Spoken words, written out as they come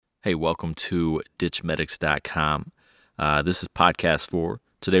Hey, welcome to DitchMedics.com. This is podcast 4.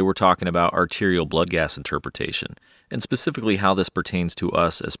 Today we're talking about arterial blood gas interpretation, and specifically how this pertains to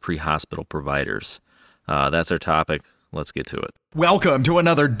us as pre-hospital providers. That's our topic. Let's get to it. Welcome to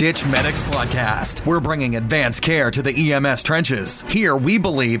another Ditch Medics podcast. We're bringing advanced care to the EMS trenches. Here we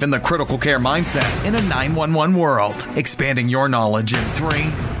believe in the critical care mindset in a 911 world. Expanding your knowledge in 3,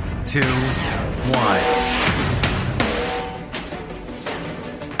 2, 1.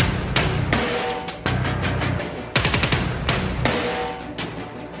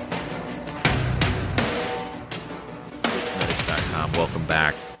 Welcome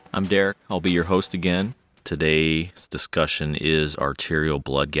back. I'm Derek. I'll be your host again. Today's discussion is arterial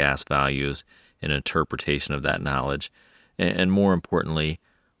blood gas values and interpretation of that knowledge, and more importantly,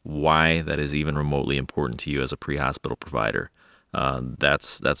 why that is even remotely important to you as a pre-hospital provider.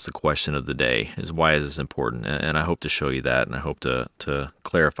 That's the question of the day, is why is this important? And I hope to show you that, and I hope to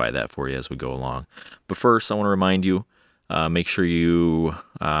clarify that for you as we go along. But first, I want to remind you, make sure you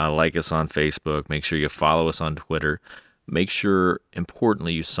like us on Facebook, make sure you follow us on Twitter. Make sure,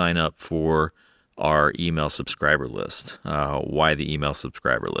 importantly, you sign up for our email subscriber list. Why the email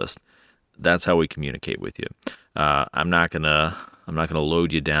subscriber list? That's how we communicate with you. I'm not gonna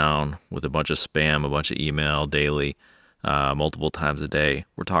load you down with a bunch of spam, a bunch of email daily, multiple times a day.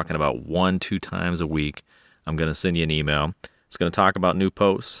 We're talking about 1-2 times a week. I'm gonna send you an email. It's gonna talk about new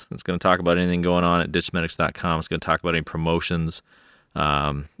posts. It's gonna talk about anything going on at DitchMedics.com. It's gonna talk about any promotions,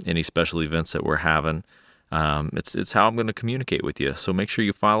 any special events that we're having. It's how I'm going to communicate with you. So make sure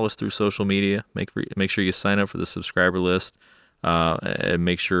you follow us through social media. Make sure you sign up for the subscriber list, and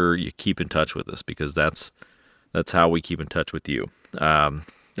make sure you keep in touch with us, because that's how we keep in touch with you.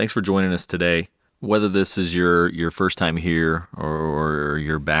 Thanks for joining us today. Whether this is your first time here or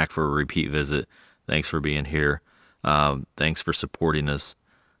you're back for a repeat visit, thanks for being here. Thanks for supporting us.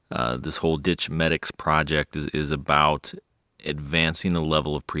 This whole Ditch Medics project is about advancing the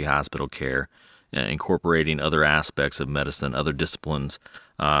level of pre-hospital care, incorporating other aspects of medicine, other disciplines,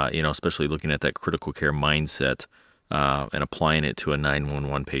 especially looking at that critical care mindset, and applying it to a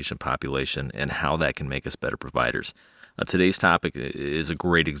 911 patient population and how that can make us better providers. Today's topic is a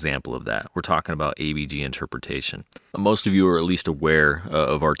great example of that. We're talking about ABG interpretation. Most of you are at least aware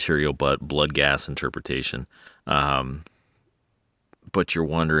of arterial blood gas interpretation, but you're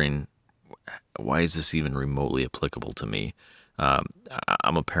wondering, why is this even remotely applicable to me? I'm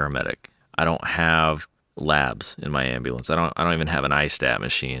a paramedic. I don't have labs in my ambulance. I don't even have an iStat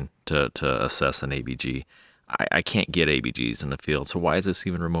machine to assess an ABG. I can't get ABGs in the field. So why is this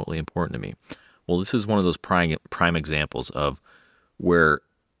even remotely important to me? Well, this is one of those prime examples of where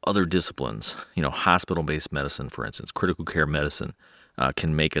other disciplines, hospital-based medicine, for instance, critical care medicine,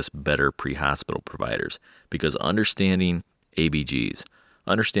 can make us better pre-hospital providers, because understanding ABGs,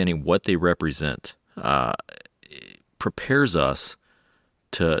 understanding what they represent, prepares us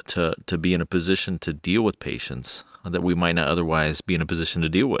to be in a position to deal with patients that we might not otherwise be in a position to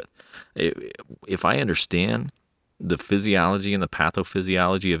deal with. If I understand the physiology and the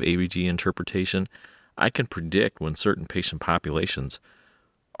pathophysiology of ABG interpretation, I can predict when certain patient populations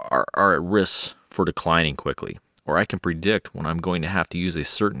are at risk for declining quickly, or I can predict when I'm going to have to use a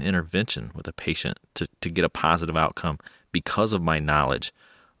certain intervention with a patient to get a positive outcome because of my knowledge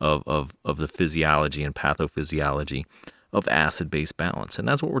of the physiology and pathophysiology of acid-base balance. And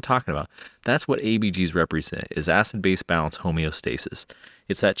that's what we're talking about. That's what ABGs represent, is acid-base balance homeostasis.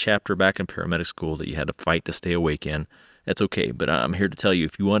 It's that chapter back in paramedic school that you had to fight to stay awake in. That's okay, but I'm here to tell you,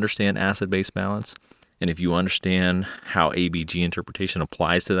 if you understand acid-base balance, and if you understand how ABG interpretation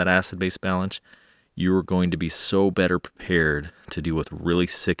applies to that acid-base balance, you're going to be so better prepared to deal with really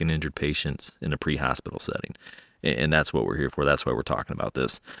sick and injured patients in a pre-hospital setting. And that's what we're here for. That's why we're talking about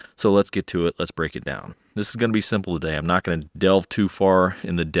this. So let's get to it. Let's break it down. This is going to be simple today. I'm not going to delve too far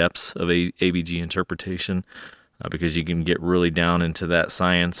in the depths of ABG interpretation, because you can get really down into that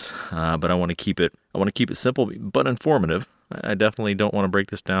science. But I want to keep it simple but informative. I definitely don't want to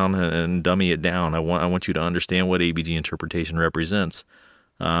break this down and dummy it down. I want you to understand what ABG interpretation represents.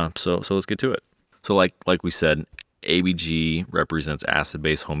 So let's get to it. So like we said, ABG represents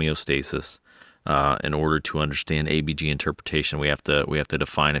acid-base homeostasis. In order to understand ABG interpretation, we have to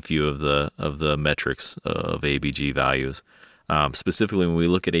define a few of the metrics of ABG values. Specifically, when we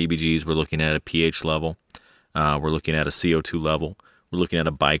look at ABGs, we're looking at a pH level, we're looking at a CO2 level, we're looking at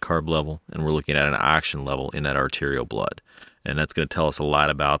a bicarb level, and we're looking at an oxygen level in that arterial blood. And that's going to tell us a lot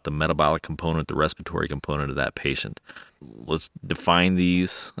about the metabolic component, the respiratory component of that patient. Let's define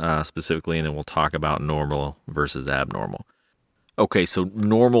these specifically, and then we'll talk about normal versus abnormal. Okay, so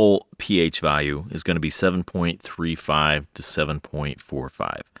normal pH value is going to be 7.35 to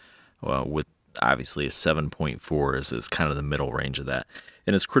 7.45, with obviously a 7.4 is kind of the middle range of that.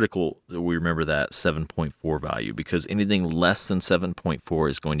 And it's critical that we remember that 7.4 value, because anything less than 7.4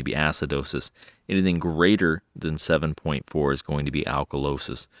 is going to be acidosis. Anything greater than 7.4 is going to be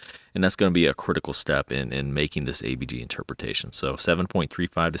alkalosis. And that's going to be a critical step in making this ABG interpretation. So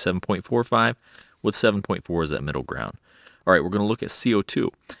 7.35 to 7.45, with 7.4 as that middle ground. All right, we're going to look at CO2.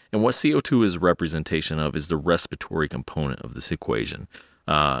 And what CO2 is representation of is the respiratory component of this equation.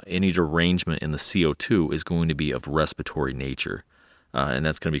 Any derangement in the CO2 is going to be of respiratory nature. And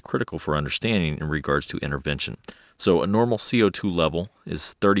that's going to be critical for understanding in regards to intervention. So a normal CO2 level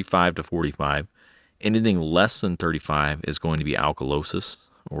is 35 to 45. Anything less than 35 is going to be alkalosis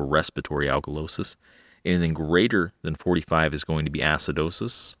or respiratory alkalosis. Anything greater than 45 is going to be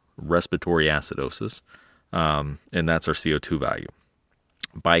acidosis, respiratory acidosis, and that's our CO2 value.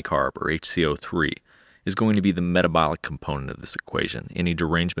 Bicarb, or HCO3, is going to be the metabolic component of this equation. Any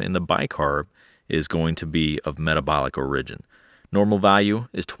derangement in the bicarb is going to be of metabolic origin. Normal value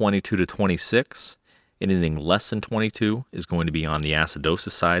is 22 to 26. Anything less than 22 is going to be on the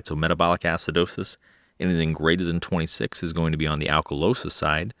acidosis side, so metabolic acidosis. Anything greater than 26 is going to be on the alkalosis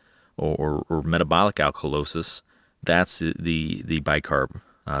side, or metabolic alkalosis. That's the bicarb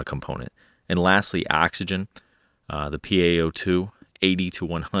component. And lastly, oxygen, the PaO2, 80 to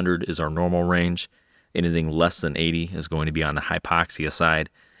 100 is our normal range. Anything less than 80 is going to be on the hypoxia side.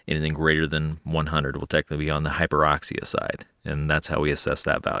 Anything greater than 100 will technically be on the hyperoxia side, and that's how we assess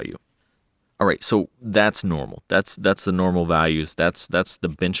that value. All right, so that's normal. That's the normal values. That's the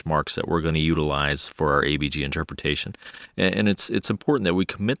benchmarks that we're going to utilize for our ABG interpretation, and it's important that we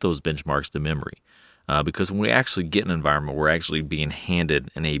commit those benchmarks to memory, because when we actually get an environment, we're actually being handed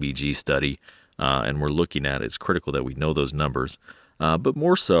an ABG study, and we're looking at it. It's critical that we know those numbers, but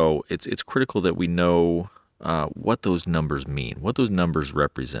more so, it's critical that we know what those numbers mean, what those numbers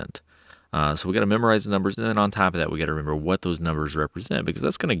represent. So we got to memorize the numbers, and then on top of that, we got to remember what those numbers represent, because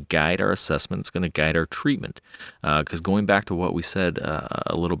that's going to guide our assessment. It's going to guide our treatment. Because going back to what we said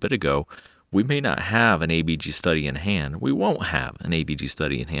a little bit ago, we may not have an ABG study in hand. We won't have an ABG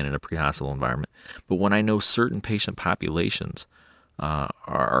study in hand in a pre-hospital environment. But when I know certain patient populations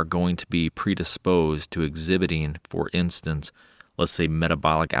are going to be predisposed to exhibiting, for instance, let's say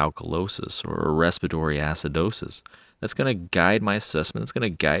metabolic alkalosis or respiratory acidosis, that's going to guide my assessment. It's going to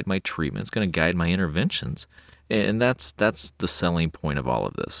guide my treatment. It's going to guide my interventions. And that's the selling point of all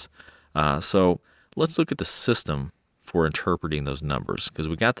of this. So let's look at the system for interpreting those numbers, because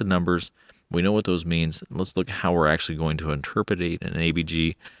we got the numbers. We know what those means. Let's look at how we're actually going to interpret an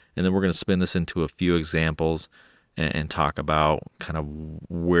ABG, and then we're going to spin this into a few examples and talk about kind of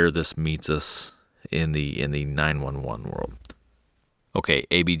where this meets us in the 911 world. Okay,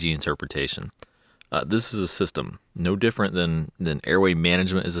 ABG interpretation. This is a system, no different than airway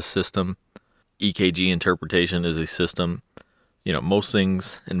management is a system. EKG interpretation is a system. You know, most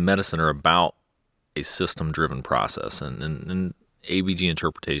things in medicine are about a system-driven process, and ABG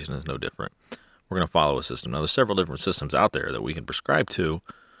interpretation is no different. We're going to follow a system. Now, there's several different systems out there that we can prescribe to,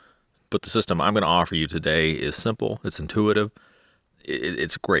 but the system I'm going to offer you today is simple. It's intuitive.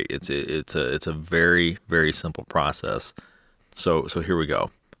 It's great. It's a very, very simple process. So here we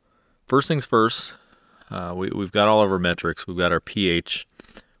go. First things first. We've got all of our metrics. We've got our pH,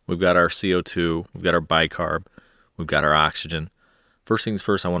 we've got our CO2, we've got our bicarb, we've got our oxygen. First things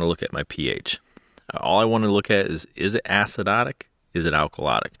first, I want to look at my pH. All I want to look at is it acidotic? Is it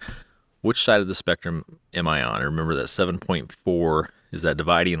alkalotic? Which side of the spectrum am I on? Remember that 7.4 is that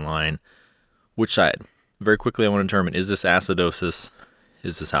dividing line. Which side? Very quickly, I want to determine, is this acidosis?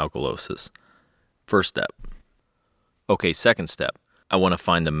 Is this alkalosis? First step. Okay, second step. I want to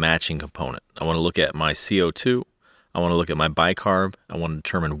find the matching component. I want to look at my CO2. I want to look at my bicarb. I want to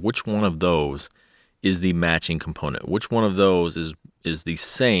determine which one of those is the matching component. Which one of those is the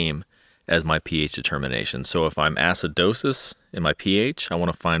same as my pH determination. So if I'm acidosis in my pH, I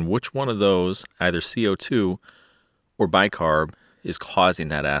want to find which one of those, either CO2 or bicarb, is causing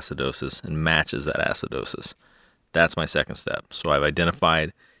that acidosis and matches that acidosis. That's my second step. So I've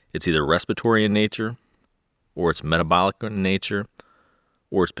identified it's either respiratory in nature, or it's metabolic in nature,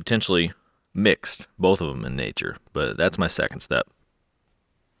 or it's potentially mixed, both of them in nature. But that's my second step.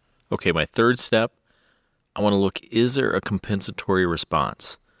 Okay, my third step, I want to look, is there a compensatory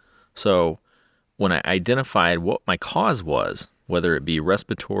response? So when I identified what my cause was, whether it be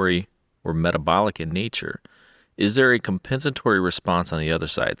respiratory or metabolic in nature, is there a compensatory response on the other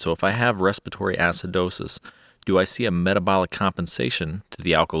side? So if I have respiratory acidosis, do I see a metabolic compensation to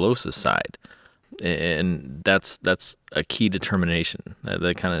the alkalosis side? And that's a key determination.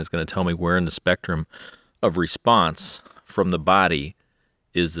 That kind of is going to tell me where in the spectrum of response from the body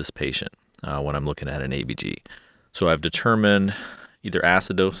is this patient when I'm looking at an ABG. So I've determined either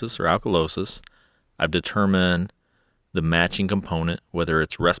acidosis or alkalosis. I've determined the matching component, whether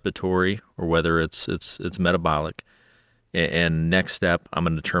it's respiratory or whether it's metabolic. And next step, I'm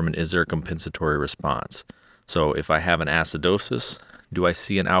going to determine, is there a compensatory response? So if I have an acidosis, do I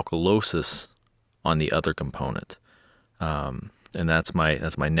see an alkalosis on the other component? And that's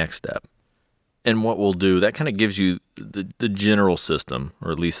my next step. And what we'll do, that kind of gives you the general system,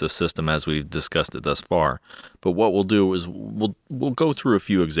 or at least the system as we've discussed it thus far. But what we'll do is we'll go through a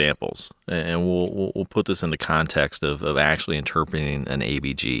few examples, and we'll put this into context of actually interpreting an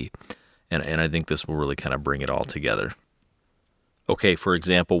ABG. And I think this will really kind of bring it all together. Okay, for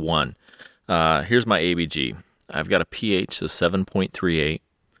example 1, here's my ABG. I've got a pH of 7.38.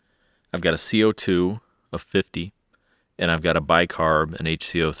 I've got a CO2 of 50, and I've got a bicarb, an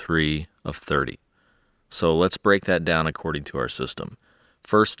HCO3 of 30. So let's break that down according to our system.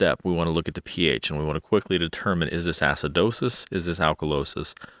 First step, we want to look at the pH, and we want to quickly determine, is this acidosis, is this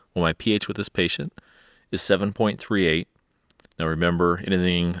alkalosis? Well, my pH with this patient is 7.38. Now remember,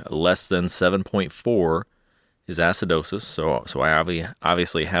 anything less than 7.4 is acidosis, so I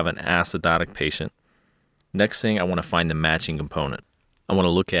obviously have an acidotic patient. Next thing, I want to find the matching component. I want to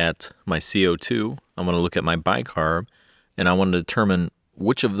look at my CO2, I want to look at my bicarb, and I want to determine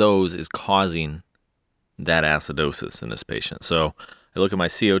which of those is causing that acidosis in this patient. So I look at my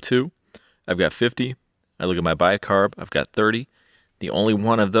CO2, I've got 50. I look at my bicarb, I've got 30. The only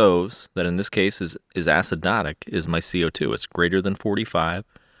one of those that in this case is acidotic is my CO2. It's greater than 45.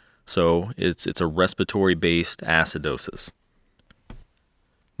 So it's a respiratory-based acidosis.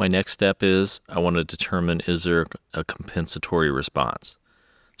 My next step is I want to determine, is there a compensatory response?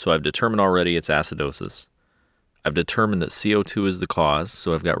 So I've determined already it's acidosis. I've determined that CO2 is the cause,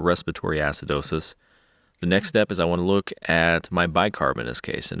 so I've got respiratory acidosis. The next step is I want to look at my bicarb in this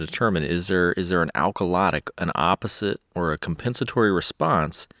case and determine, is there an alkalotic, an opposite, or a compensatory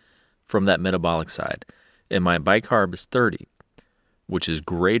response from that metabolic side? And my bicarb is 30, which is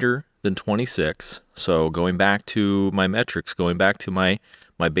greater than 26. So going back to my metrics, going back to my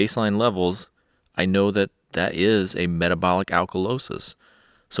baseline levels, I know that is a metabolic alkalosis.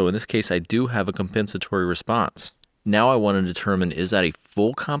 So in this case, I do have a compensatory response. Now I want to determine, is that a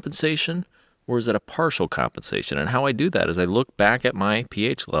full compensation or is that a partial compensation? And how I do that is I look back at my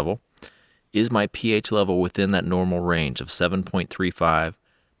pH level. Is my pH level within that normal range of 7.35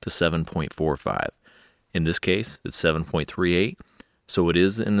 to 7.45? In this case, it's 7.38. So it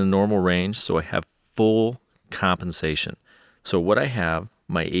is in the normal range, so I have full compensation. So what I have,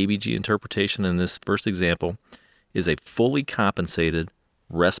 my ABG interpretation in this first example, is a fully compensated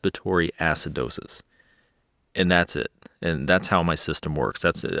respiratory acidosis. And that's it. And that's how my system works.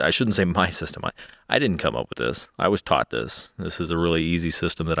 I shouldn't say my system. I didn't come up with this. I was taught this. This is a really easy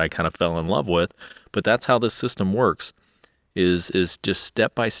system that I kind of fell in love with. But that's how this system works, is just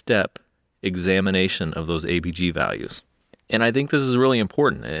step-by-step examination of those ABG values. And I think this is really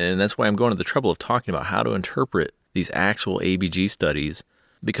important. And that's why I'm going to the trouble of talking about how to interpret these actual ABG studies.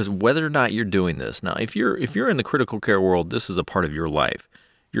 Because whether or not you're doing this, now if you're in the critical care world, this is a part of your life.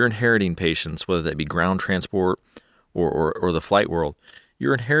 You're inheriting patients, whether that be ground transport or the flight world.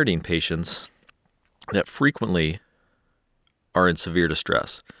 You're inheriting patients that frequently are in severe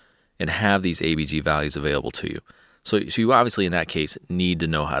distress and have these ABG values available to you. So you obviously, in that case, need to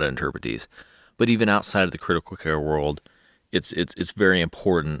know how to interpret these. But even outside of the critical care world, it's very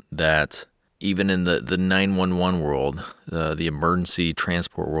important that even in the 911 world, the emergency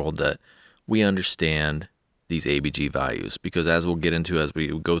transport world, that we understand these ABG values, because as we'll get into as we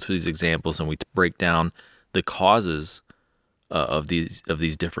go through these examples and we break down the causes of these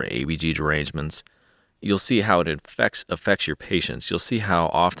different ABG derangements, you'll see how it affects your patients. You'll see how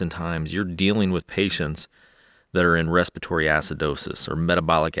oftentimes you're dealing with patients that are in respiratory acidosis or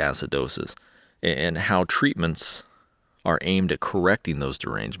metabolic acidosis, and how treatments are aimed at correcting those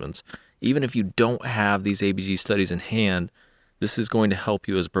derangements. Even if you don't have these ABG studies in hand, this is going to help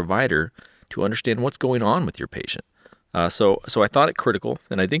you as a provider to understand what's going on with your patient. So I thought it critical,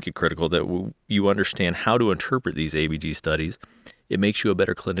 and I think it critical, that you understand how to interpret these ABG studies. It makes you a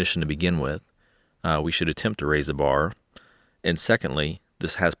better clinician to begin with. We should attempt to raise the bar. And secondly,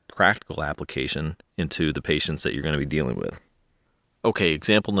 this has practical application into the patients that you're going to be dealing with. Okay,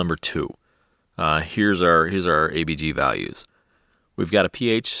 example number 2. Here's our ABG values. We've got a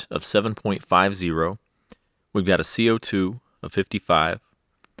pH of 7.50. We've got a CO2 of 55.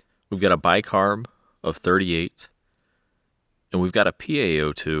 We've got a bicarb of 38. And we've got a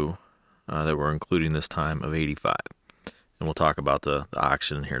PaO2 that we're including this time of 85. And we'll talk about the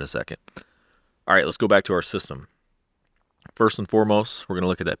oxygen here in a second. All right, let's go back to our system. First and foremost, we're going to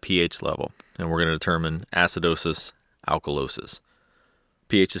look at that pH level, and we're going to determine acidosis, alkalosis.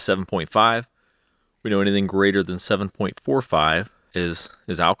 pH is 7.5. We know anything greater than 7.45 is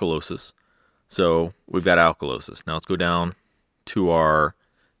alkalosis. So we've got alkalosis. Now let's go down to our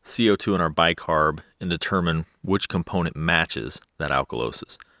CO2 and our bicarb and determine which component matches that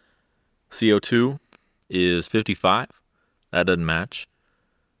alkalosis. CO2 is 55. That doesn't match.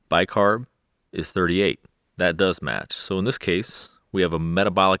 Bicarb is 38. That does match. So in this case, we have a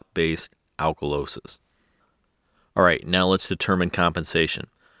metabolic-based alkalosis. All right, now let's determine compensation.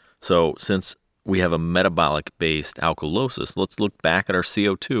 So since we have a metabolic-based alkalosis, let's look back at our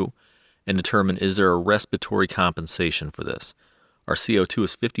CO2 and determine, is there a respiratory compensation for this? Our CO2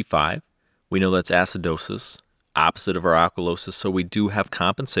 is 55. We know that's acidosis, opposite of our alkalosis, so we do have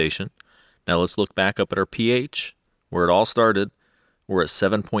compensation. Now let's look back up at our pH, where it all started. We're at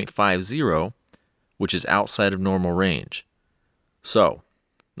 7.50, which is outside of normal range. So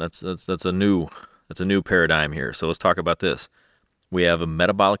that's a new paradigm here. So let's talk about this. We have a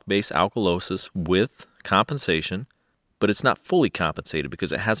metabolic-based alkalosis with compensation, but it's not fully compensated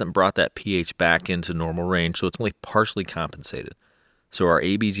because it hasn't brought that pH back into normal range, so it's only partially compensated. So our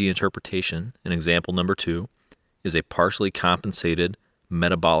ABG interpretation in example number 2 is a partially compensated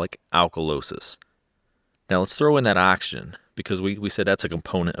metabolic alkalosis. Now let's throw in that oxygen because we said that's a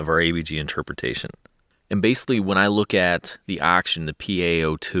component of our ABG interpretation. And basically when I look at the oxygen, the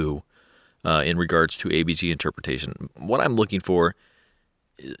PaO2, in regards to ABG interpretation, what I'm looking for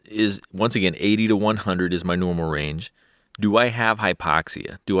is, once again, 80 to 100 is my normal range. Do I have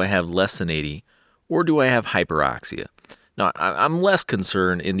hypoxia? Do I have less than 80? Or do I have hyperoxia? Now, I'm less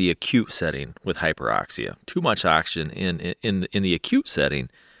concerned in the acute setting with hyperoxia. Too much oxygen in the acute setting,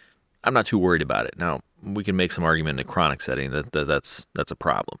 I'm not too worried about it. Now, we can make some argument in the chronic setting that's a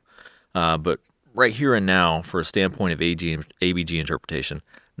problem. But right here and now, for a standpoint of ABG interpretation,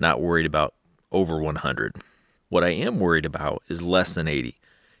 not worried about over 100. What I am worried about is less than 80.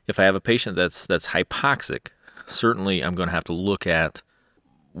 If I have a patient that's hypoxic, certainly I'm going to have to look at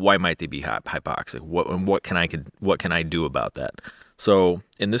why might they be hypoxic? What can I do about that? So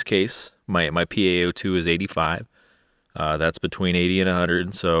in this case, my PaO2 is 85. That's between 80 and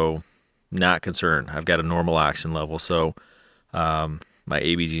 100, so not concerned. I've got a normal oxygen level, so my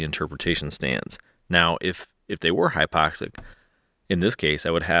ABG interpretation stands. Now, if they were hypoxic, in this case,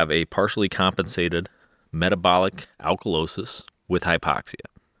 I would have a partially compensated metabolic alkalosis with hypoxia.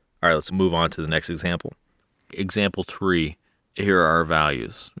 All right, let's move on to the next example. Example 3, here are our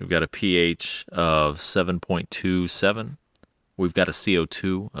values. We've got a pH of 7.27. We've got a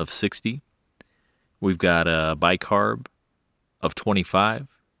CO2 of 60. We've got a bicarb of 25.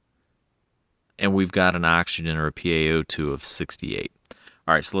 And we've got an oxygen or a PaO2 of 68.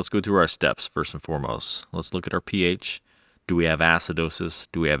 All right, so let's go through our steps first and foremost. Let's look at our pH. Do we have acidosis?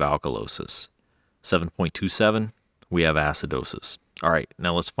 Do we have alkalosis? 7.27, we have acidosis. All right,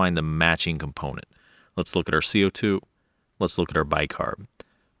 now let's find the matching component. Let's look at our CO2. Let's look at our bicarb.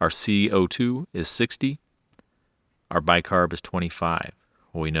 Our CO2 is 60. Our bicarb is 25.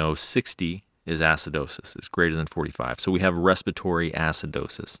 Well, we know 60 is acidosis. It's greater than 45. So we have respiratory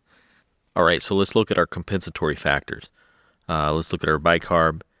acidosis. All right, so let's look at our compensatory factors. Let's look at our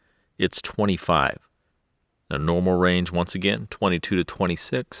bicarb. It's 25. The normal range, once again, 22 to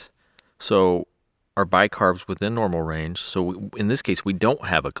 26. So our bicarb's within normal range. So in this case, we don't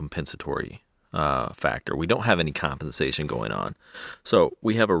have a compensatory factor. We don't have any compensation going on. So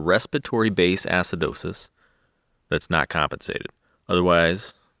we have a respiratory-based acidosis that's not compensated.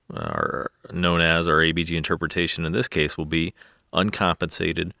 Otherwise, known as our ABG interpretation in this case will be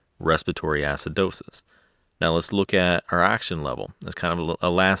uncompensated respiratory acidosis. Now let's look at our oxygen level. That's kind of a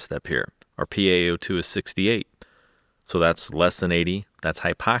last step here. Our PaO2 is 68. So that's less than 80. That's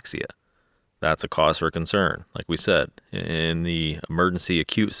hypoxia. That's a cause for concern. Like we said, in the emergency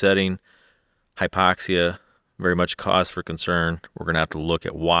acute setting, hypoxia, very much cause for concern. We're going to have to look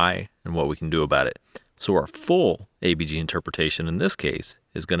at why and what we can do about it. So our full ABG interpretation in this case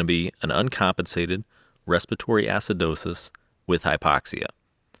is going to be an uncompensated respiratory acidosis with hypoxia.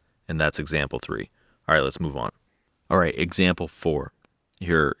 And that's example 3. All right, let's move on. All right, example 4.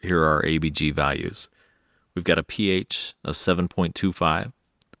 Here are our ABG values. We've got a pH of 7.25.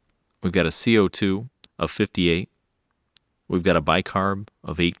 We've got a CO2 of 58. We've got a bicarb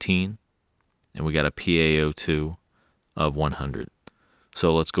of 18. And we got a PaO2 of 100.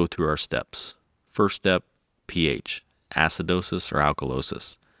 So let's go through our steps. First step, pH, acidosis or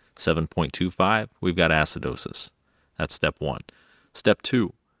alkalosis. 7.25, we've got acidosis. That's step 1. Step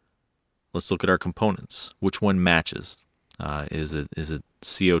 2, let's look at our components. Which one matches? Is it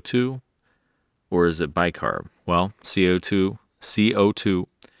CO2 or is it bicarb? Well, CO2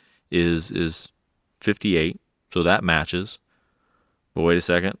 is 58, so that matches. But wait a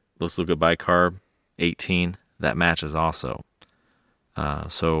second, let's look at bicarb, 18, that matches also.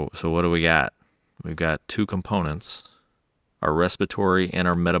 So what do we got? We've got two components. Our respiratory and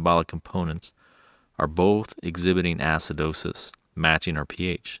our metabolic components are both exhibiting acidosis, matching our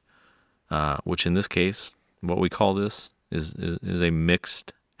pH, which in this case, what we call this is a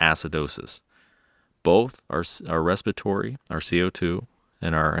mixed acidosis. Both our respiratory, our CO2,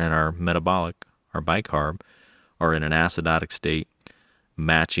 and our metabolic, our bicarb, are in an acidotic state,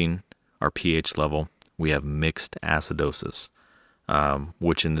 matching our pH level. We have mixed acidosis,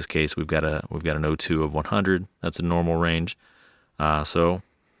 which in this case we've got an O2 of 100. That's a normal range. So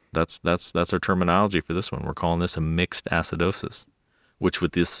that's our terminology for this one. We're calling this a mixed acidosis. Which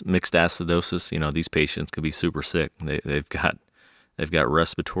with this mixed acidosis, these patients could be super sick. They've got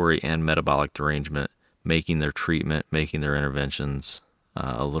respiratory and metabolic derangement, making their treatment, making their interventions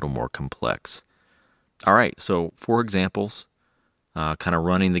a little more complex. All right, so 4 examples, kind of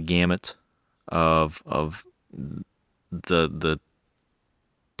running the gamut of the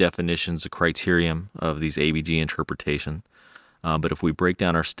definitions, the criterion of these ABG interpretation. But if we break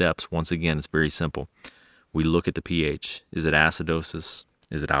down our steps, once again, it's very simple. We look at the pH. Is it acidosis?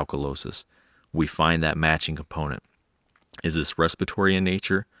 Is it alkalosis? We find that matching component. Is this respiratory in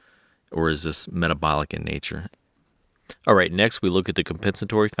nature or is this metabolic in nature? All right, next we look at the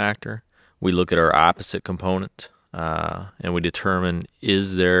compensatory factor. We look at our opposite component and we determine,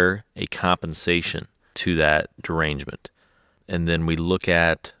 is there a compensation to that derangement? And then we look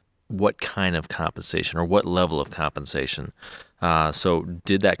at what kind of compensation or what level of compensation. So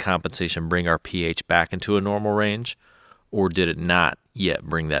did that compensation bring our pH back into a normal range, or did it not yet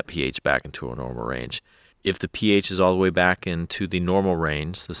bring that pH back into a normal range? If the pH is all the way back into the normal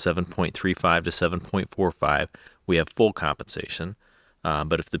range, the 7.35 to 7.45, we have full compensation.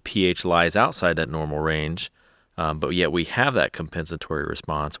 But if the pH lies outside that normal range, but yet we have that compensatory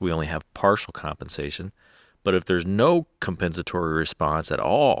response, we only have partial compensation. But if there's no compensatory response at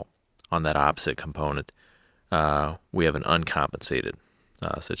all on that opposite component, we have an uncompensated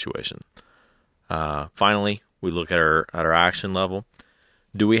situation. Finally, we look at our oxygen level.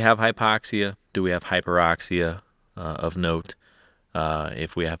 Do we have hypoxia? Do we have hyperoxia of note?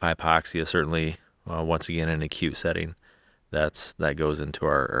 If we have hypoxia, certainly, once again, in an acute setting, that goes into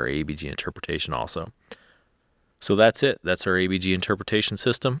our ABG interpretation also. So that's it. That's our ABG interpretation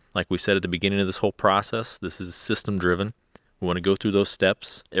system. Like we said at the beginning of this whole process, this is system-driven. We want to go through those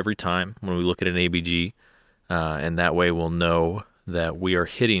steps every time when we look at an ABG, and that way we'll know that we are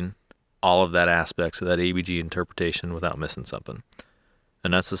hitting all of that aspects of that ABG interpretation without missing something.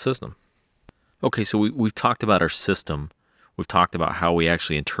 And that's the system. Okay, so we've talked about our system. We've talked about how we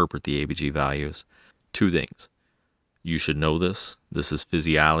actually interpret the ABG values. 2 things. You should know this. This is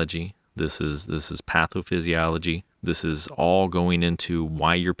physiology. This is pathophysiology. This is all going into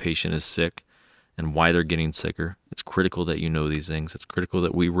why your patient is sick and why they're getting sicker. It's critical that you know these things. It's critical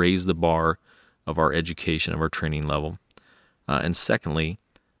that we raise the bar of our education, of our training level. And secondly,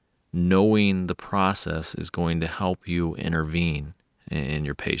 knowing the process is going to help you intervene in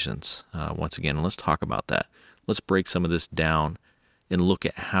your patients. Once again, let's talk about that. Let's break some of this down and look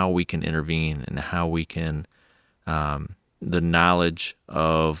at how we can intervene and how we can, the knowledge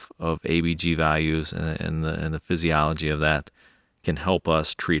of ABG values and the physiology of that can help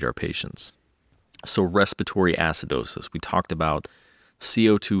us treat our patients. So respiratory acidosis, we talked about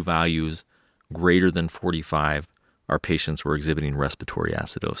CO2 values greater than 45, our patients were exhibiting respiratory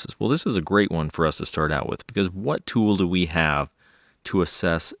acidosis. Well, this is a great one for us to start out with, because what tool do we have to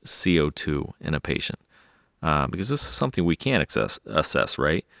assess CO2 in a patient? Because this is something we can't assess,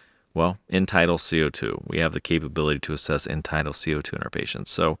 right? Well, end-tidal CO2. We have the capability to assess end-tidal CO2 in our patients.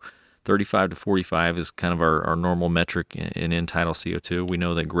 So 35 to 45 is kind of our normal metric in end-tidal CO2. We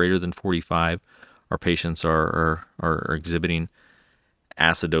know that greater than 45, our patients are exhibiting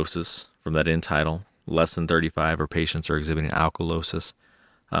acidosis from that end-tidal. Less than 35, our patients are exhibiting alkalosis.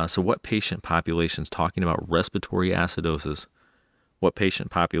 So what patient populations, talking about respiratory acidosis, what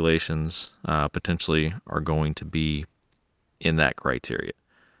patient populations potentially are going to be in that criteria?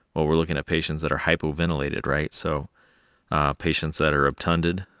 Well, we're looking at patients that are hypoventilated, right? So patients that are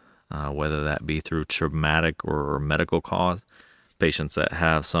obtunded, whether that be through traumatic or medical cause, patients that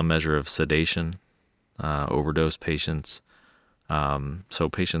have some measure of sedation, overdose patients, so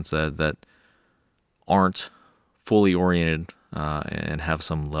patients that aren't fully oriented and have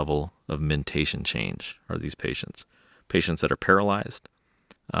some level of mentation change are these patients. Patients that are paralyzed,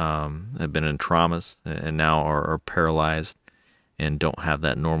 have been in traumas and now are paralyzed and don't have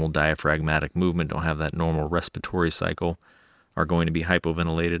that normal diaphragmatic movement, don't have that normal respiratory cycle, are going to be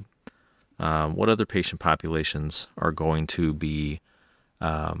hypoventilated. What other patient populations are going to be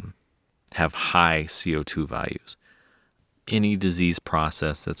have high CO2 values? Any disease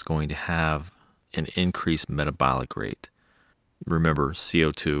process that's going to have an increased metabolic rate. Remember,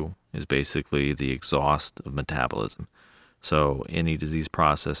 CO2 is basically the exhaust of metabolism. So any disease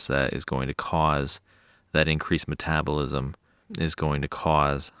process that is going to cause that increased metabolism is going to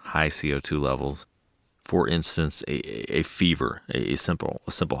cause high CO2 levels. For instance, a fever, a simple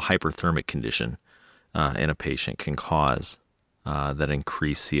hyperthermic condition in a patient can cause that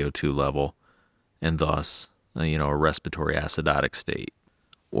increased CO2 level, and thus, a respiratory acidotic state.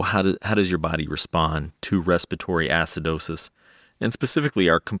 Well, how does your body respond to respiratory acidosis? And specifically,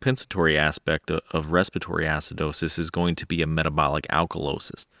 our compensatory aspect of respiratory acidosis is going to be a metabolic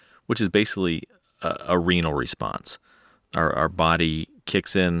alkalosis, which is basically a renal response. Our body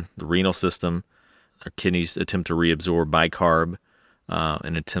kicks in the renal system. Our kidneys attempt to reabsorb bicarb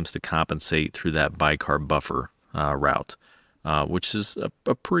and attempts to compensate through that bicarb buffer route, which is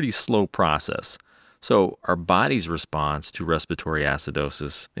a pretty slow process. So our body's response to respiratory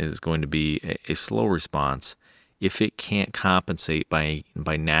acidosis is going to be a slow response if it can't compensate by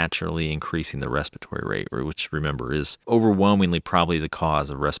naturally increasing the respiratory rate, which, remember, is overwhelmingly probably the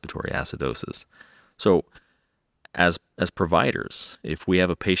cause of respiratory acidosis. So as providers, if we have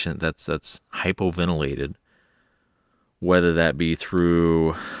a patient that's hypoventilated, whether that be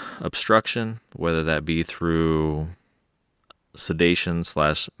through obstruction, whether that be through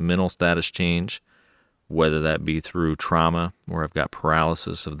sedation/mental status change, whether that be through trauma, where I've got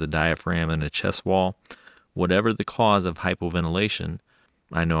paralysis of the diaphragm and the chest wall, whatever the cause of hypoventilation,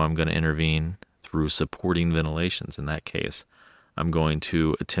 I know I'm going to intervene through supporting ventilations in that case. I'm going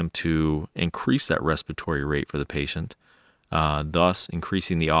to attempt to increase that respiratory rate for the patient, thus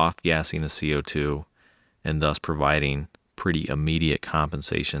increasing the off-gassing of CO2, and thus providing pretty immediate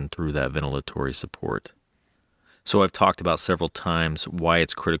compensation through that ventilatory support. So I've talked about several times why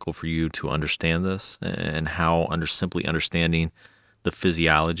it's critical for you to understand this and how simply understanding the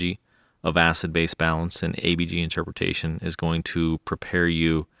physiology of acid-base balance and ABG interpretation is going to prepare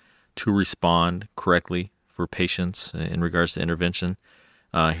you to respond correctly for patients in regards to intervention.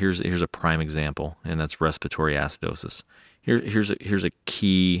 Here's a prime example, and that's respiratory acidosis. Here's a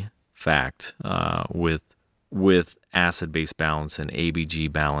key fact with acid-base balance and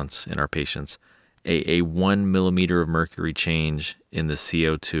ABG balance in our patients. A 1 millimeter of mercury change in the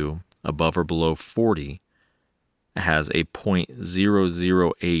CO2 above or below 40 has a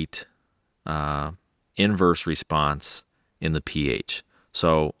 0.008 inverse response in the pH.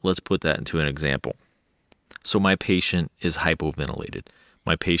 So let's put that into an example. So my patient is hypoventilated.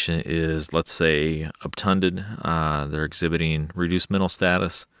 My patient is, let's say, obtunded. They're exhibiting reduced mental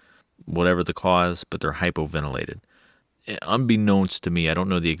status, whatever the cause, but they're hypoventilated. Unbeknownst to me, I don't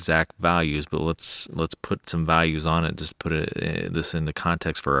know the exact values, but let's put some values on it. Just put this into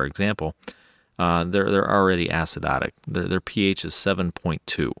context for our example. They're already acidotic. Their pH is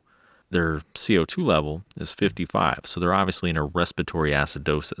 7.2. Their CO2 level is 55. So they're obviously in a respiratory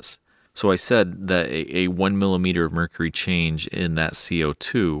acidosis. So I said that a 1 millimeter of mercury change in that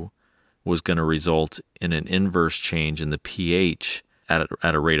CO2 was going to result in an inverse change in the pH at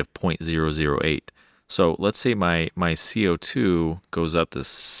a rate of 0.008. So let's say my CO2 goes up to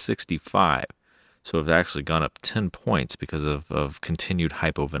 65. So I've actually gone up 10 points because of continued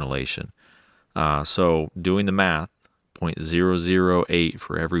hypoventilation. So doing the math, 0.008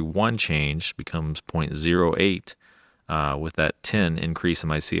 for every one change becomes 0.08 with that 10 increase in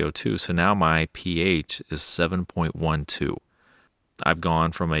my CO2. So now my pH is 7.12. I've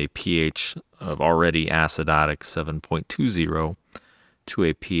gone from a pH of already acidotic 7.20 to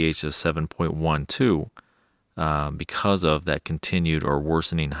a pH of 7.12 because of that continued or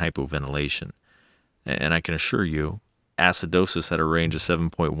worsening hypoventilation. And I can assure you, acidosis at a range of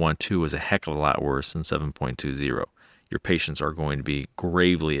 7.12 is a heck of a lot worse than 7.20. Your patients are going to be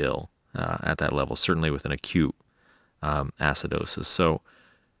gravely ill at that level, certainly with an acute acidosis. So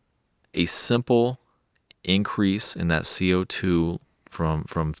a simple increase in that CO2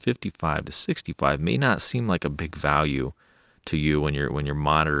 from 55 to 65 may not seem like a big value to you when you're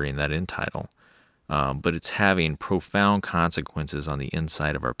monitoring that end tidal, but it's having profound consequences on the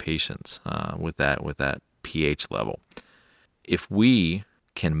inside of our patients with that pH level. If we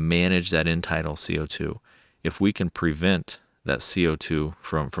can manage that end tidal CO2, if we can prevent that CO2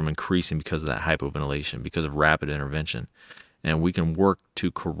 from increasing because of that hypoventilation, because of rapid intervention, and we can work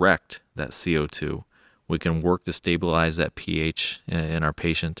to correct that CO2 we can work to stabilize that pH in our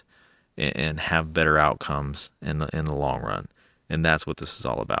patient and have better outcomes in the long run. And that's what this is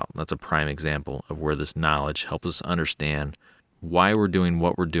all about. That's a prime example of where this knowledge helps us understand why we're doing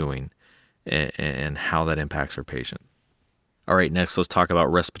what we're doing and how that impacts our patient. All right, next let's talk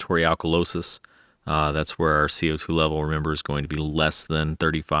about respiratory alkalosis. That's where our CO2 level, remember, is going to be less than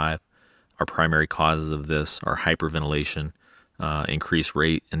 35. Our primary causes of this are hyperventilation, increased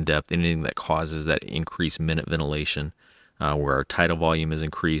rate and depth, anything that causes that increased minute ventilation, where our tidal volume is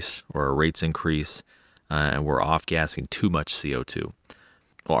increased or our rates increase, and we're off-gassing too much CO2.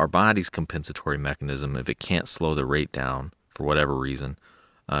 Well, our body's compensatory mechanism, if it can't slow the rate down for whatever reason,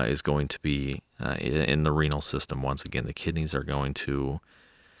 is going to be in the renal system. Once again, the kidneys are going to,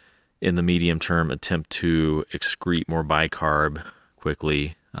 in the medium term, attempt to excrete more bicarb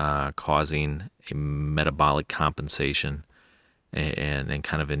quickly, causing a metabolic compensation and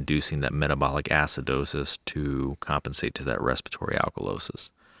kind of inducing that metabolic acidosis to compensate to that respiratory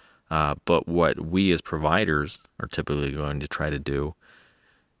alkalosis. But what we as providers are typically going to try to do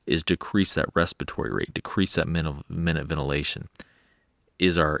is decrease that respiratory rate, decrease that minute ventilation.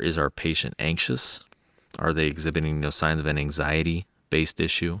 Is our patient anxious? Are they exhibiting signs of an anxiety-based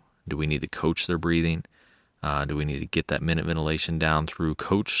issue? Do we need to coach their breathing? Do we need to get that minute ventilation down through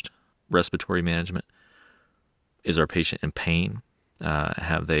coached respiratory management? Is our patient in pain?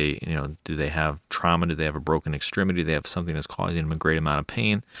 Do they have trauma? Do they have a broken extremity? Do they have something that's causing them a great amount of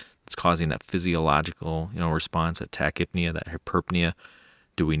pain? It's causing that physiological, response, that tachypnea, that hyperpnea.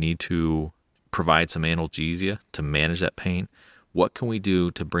 Do we need to provide some analgesia to manage that pain? What can we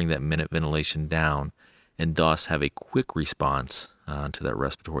do to bring that minute ventilation down and thus have a quick response to that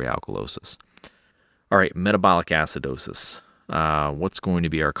respiratory alkalosis? All right, metabolic acidosis. What's going to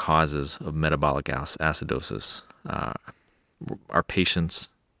be our causes of metabolic acidosis? Our patients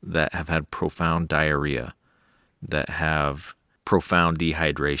that have had profound diarrhea, that have profound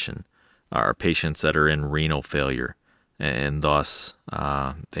dehydration, our patients that are in renal failure, and thus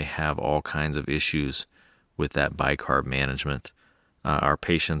they have all kinds of issues with that bicarb management. Our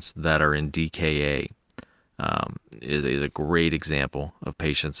patients that are in DKA is a great example of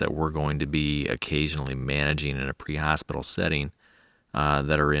patients that we're going to be occasionally managing in a pre-hospital setting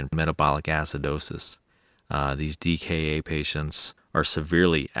that are in metabolic acidosis. These DKA patients are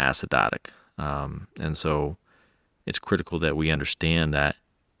severely acidotic, and so it's critical that we understand that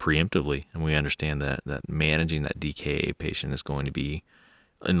preemptively, and we understand that managing that DKA patient is going to be,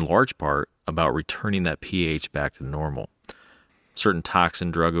 in large part, about returning that pH back to normal. Certain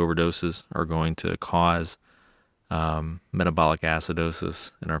toxin drug overdoses are going to cause metabolic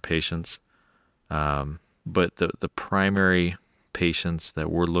acidosis in our patients, but the primary patients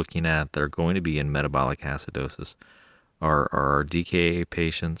that we're looking at that are going to be in metabolic acidosis are our DKA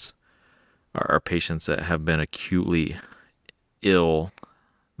patients, are patients that have been acutely ill,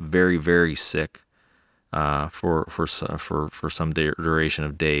 very, very sick for some duration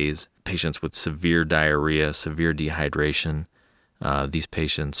of days, patients with severe diarrhea, severe dehydration. These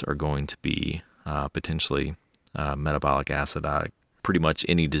patients are going to be potentially metabolic acidotic. Pretty much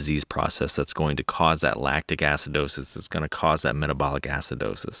any disease process that's going to cause that lactic acidosis, that's going to cause that metabolic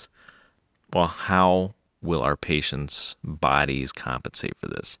acidosis. Well, how will our patients' bodies compensate for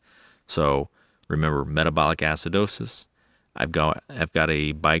this? So remember, metabolic acidosis, I've got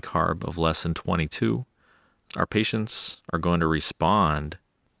a bicarb of less than 22. Our patients are going to respond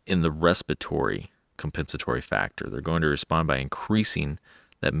in the respiratory compensatory factor. They're going to respond by increasing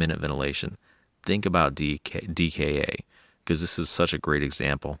that minute ventilation. Think about DKA, because this is such a great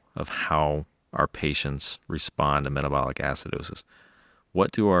example of how our patients respond to metabolic acidosis.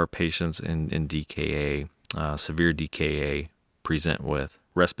 What do our patients in DKA, severe DKA, present with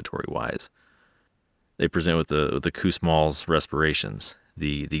respiratory-wise? They present with the Kussmaul's respirations,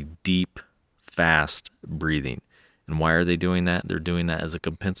 the deep, fast breathing. And why are they doing that? They're doing that as a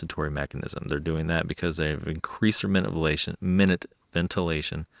compensatory mechanism. They're doing that because they've increased their minute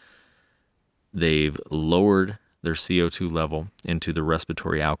ventilation. They've lowered their CO2 level into the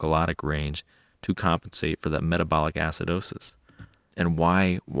respiratory alkalotic range to compensate for that metabolic acidosis. And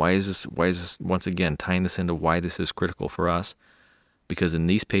why is this once again tying this into why this is critical for us? Because in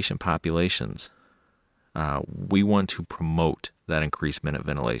these patient populations, we want to promote that increased minute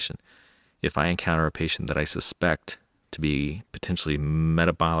ventilation. If I encounter a patient that I suspect to be potentially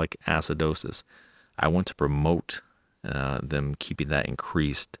metabolic acidosis, I want to promote them keeping that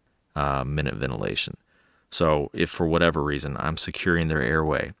increased minute ventilation. So if for whatever reason I'm securing their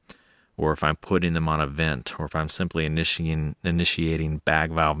airway, or if I'm putting them on a vent, or if I'm simply initiating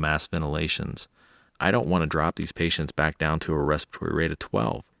bag valve mass ventilations, I don't want to drop these patients back down to a respiratory rate of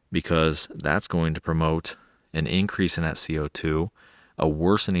 12. because that's going to promote an increase in that CO2, a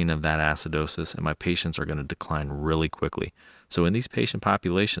worsening of that acidosis, and my patients are going to decline really quickly. So in these patient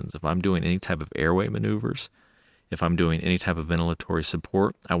populations, if I'm doing any type of airway maneuvers, if I'm doing any type of ventilatory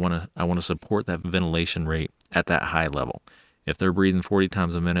support, I want to support that ventilation rate at that high level. If they're breathing 40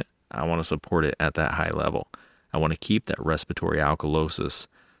 times a minute, I want to support it at that high level. I want to keep that respiratory alkalosis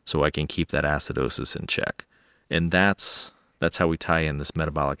so I can keep that acidosis in check. And that's how we tie in this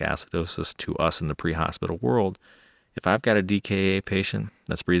metabolic acidosis to us in the pre-hospital world. If I've got a DKA patient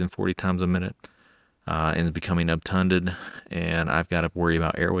that's breathing 40 times a minute and is becoming obtunded, and I've got to worry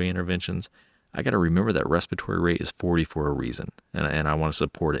about airway interventions, I got to remember that respiratory rate is 40 for a reason, and I want to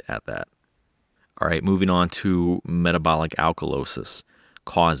support it at that. All right, moving on to metabolic alkalosis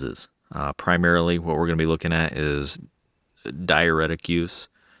causes. Primarily, what we're going to be looking at is diuretic use.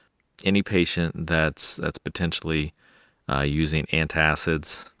 Any patient that's potentially using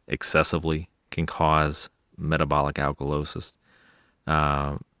antacids excessively can cause metabolic alkalosis.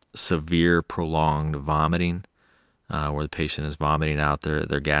 Severe prolonged vomiting, where the patient is vomiting out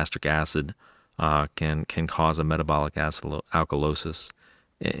their gastric acid, can cause a metabolic alkalosis.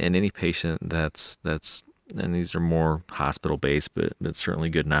 And any patient that's and these are more hospital-based, but certainly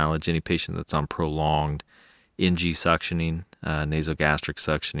good knowledge, any patient that's on prolonged NG suctioning, nasogastric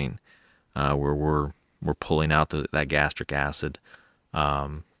suctioning, where we're pulling out that gastric acid,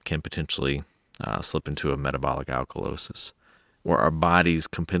 can potentially slip into a metabolic alkalosis. Where our body's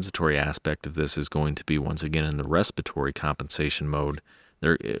compensatory aspect of this is going to be, once again, in the respiratory compensation mode.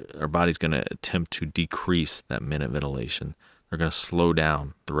 Our body's going to attempt to decrease that minute ventilation. They're going to slow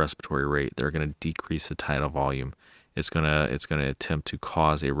down the respiratory rate. They're going to decrease the tidal volume. It's going to attempt to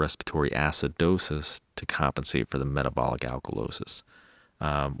cause a respiratory acidosis to compensate for the metabolic alkalosis.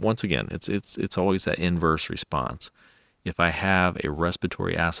 Once again, it's always that inverse response. If I have a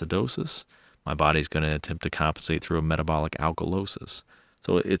respiratory acidosis, my body's going to attempt to compensate through a metabolic alkalosis.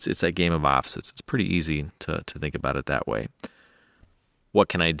 So it's that game of opposites. It's pretty easy to think about it that way. What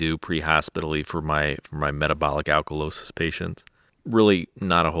can I do pre-hospitally for my metabolic alkalosis patients? Really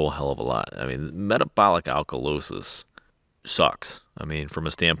not a whole hell of a lot. I mean, metabolic alkalosis sucks. I mean, from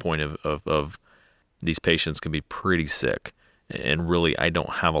a standpoint of these patients can be pretty sick. And really, I don't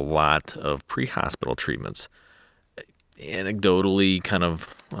have a lot of pre-hospital treatments. Anecdotally, kind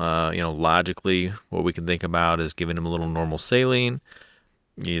of, logically, what we can think about is giving them a little normal saline.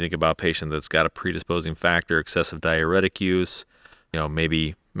 You think about a patient that's got a predisposing factor, excessive diuretic use,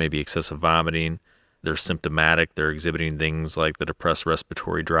 maybe excessive vomiting. They're symptomatic. They're exhibiting things like the depressed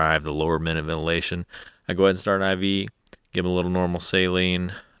respiratory drive, the lower minute ventilation. I go ahead and start an IV, give them a little normal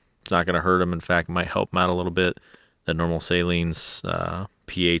saline. It's not going to hurt them. In fact, it might help them out a little bit. The normal saline's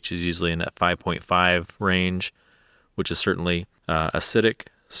pH is usually in that 5.5 range, which is certainly acidic.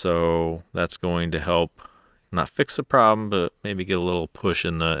 So that's going to help not fix the problem, but maybe get a little push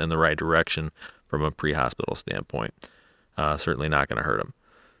in the right direction from a pre-hospital standpoint. Certainly not going to hurt them.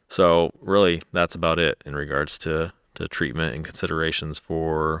 So really, that's about it in regards to treatment and considerations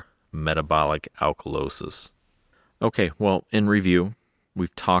for metabolic alkalosis. Okay, well, in review,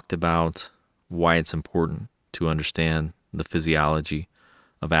 we've talked about why it's important to understand the physiology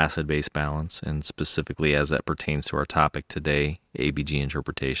of acid-base balance, and specifically as that pertains to our topic today, ABG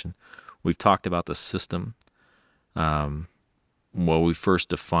interpretation. We've talked about the system. We first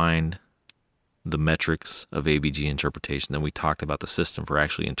defined the metrics of ABG interpretation. Then we talked about the system for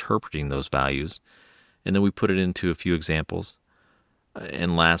actually interpreting those values. And then we put it into a few examples.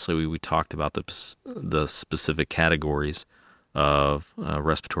 And lastly, we talked about the specific categories of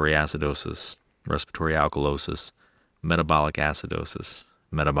respiratory acidosis, respiratory alkalosis, metabolic acidosis,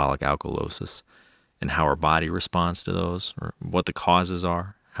 metabolic alkalosis, and how our body responds to those, or what the causes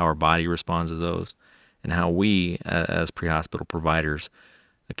are, how our body responds to those, and how we, as pre-hospital providers,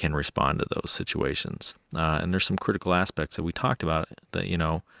 can respond to those situations. And there's some critical aspects that we talked about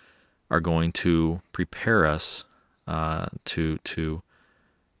that, are going to prepare us to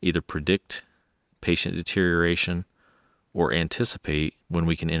either predict patient deterioration or anticipate when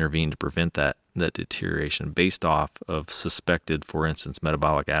we can intervene to prevent that deterioration based off of suspected, for instance,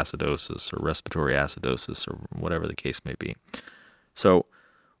 metabolic acidosis or respiratory acidosis or whatever the case may be. So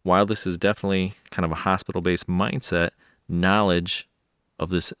while this is definitely kind of a hospital-based mindset, knowledge of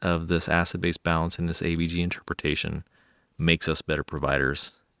this acid-base balance and this ABG interpretation makes us better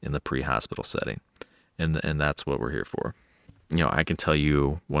providers in the pre-hospital setting. And that's what we're here for. I can tell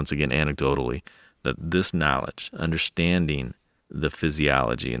you, once again, anecdotally, that this knowledge, understanding the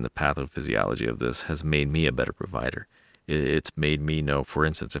physiology and the pathophysiology of this, has made me a better provider. It's made me know, for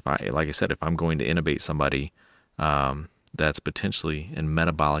instance, if I'm going to intubate somebody, that's potentially in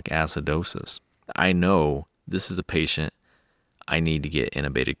metabolic acidosis. I know this is a patient I need to get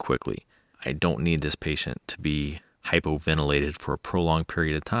intubated quickly. I don't need this patient to be hypoventilated for a prolonged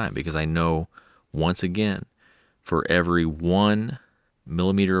period of time, because I know, once again, for every 1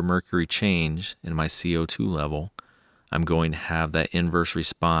 millimeter of mercury change in my CO2 level, I'm going to have that inverse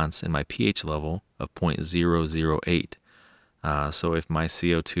response in my pH level of 0.008. So if my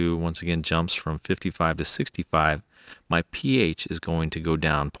CO2 once again jumps from 55 to 65, my pH is going to go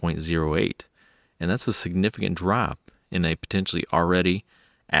down 0.08. And that's a significant drop in a potentially already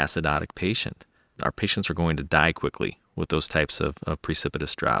acidotic patient. Our patients are going to die quickly with those types of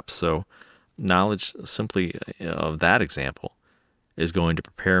precipitous drops. So knowledge simply of that example is going to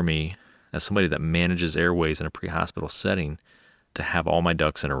prepare me as somebody that manages airways in a pre-hospital setting to have all my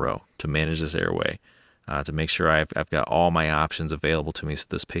ducks in a row, to manage this airway, to make sure I've got all my options available to me so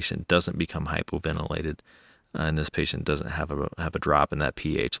this patient doesn't become hypoventilated and this patient doesn't have a drop in that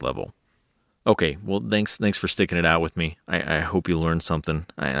pH level. Okay, well, thanks for sticking it out with me. I hope you learned something.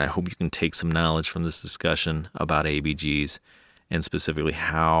 I hope you can take some knowledge from this discussion about ABGs and specifically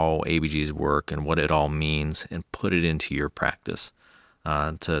how ABGs work and what it all means, and put it into your practice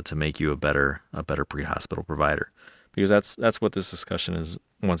to make you a better pre-hospital provider. Because that's what this discussion is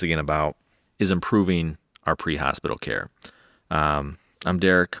once again about, is improving our pre-hospital care. I'm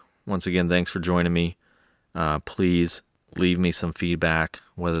Derek. Once again, thanks for joining me. Please leave me some feedback,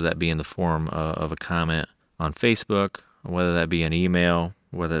 whether that be in the form of a comment on Facebook, whether that be an email,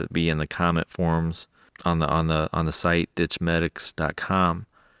 whether it be in the comment forms on the site ditchmedics.com.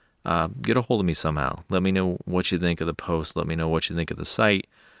 Get a hold of me somehow. Let me know what you think of the post. Let me know what you think of the site,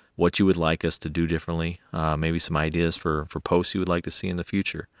 what you would like us to do differently, maybe some ideas for posts you would like to see in the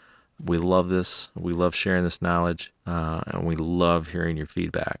future. We love this. We love sharing this knowledge, and we love hearing your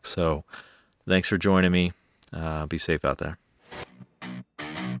feedback. So thanks for joining me. Be safe out there.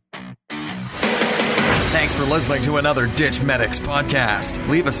 Thanks for listening to another Ditch Medics podcast.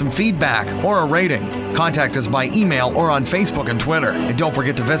 Leave us some feedback or a rating. Contact us by email or on Facebook and Twitter. And don't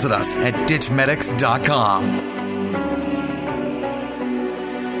forget to visit us at ditchmedics.com.